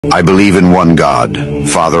I believe in one God,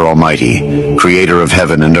 Father Almighty, creator of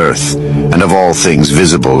heaven and earth, and of all things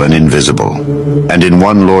visible and invisible, and in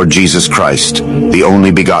one Lord Jesus Christ, the only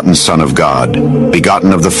begotten Son of God,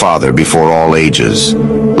 begotten of the Father before all ages,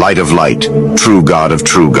 light of light, true God of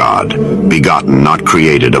true God, begotten, not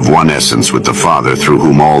created, of one essence with the Father, through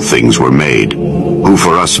whom all things were made, who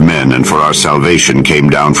for us men and for our salvation came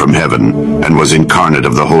down from heaven, and was incarnate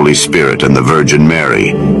of the Holy Spirit and the Virgin Mary,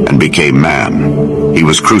 and became man. He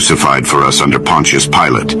was crucified for us under Pontius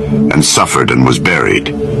Pilate, and suffered and was buried.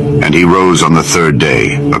 And he rose on the third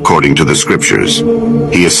day, according to the Scriptures.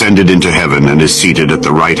 He ascended into heaven and is seated at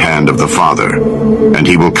the right hand of the Father. And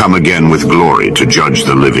he will come again with glory to judge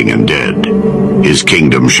the living and dead. His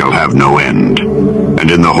kingdom shall have no end. And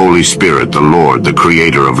in the Holy Spirit, the Lord, the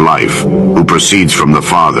Creator of life, who proceeds from the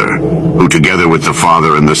Father, who together with the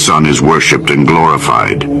Father and the Son is worshipped and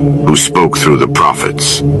glorified, who spoke through the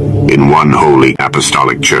prophets, in one holy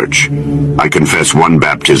apostolic church. I confess one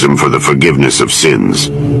baptism for the forgiveness of sins.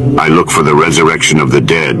 I look for the resurrection of the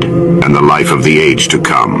dead and the life of the age to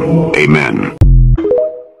come. Amen.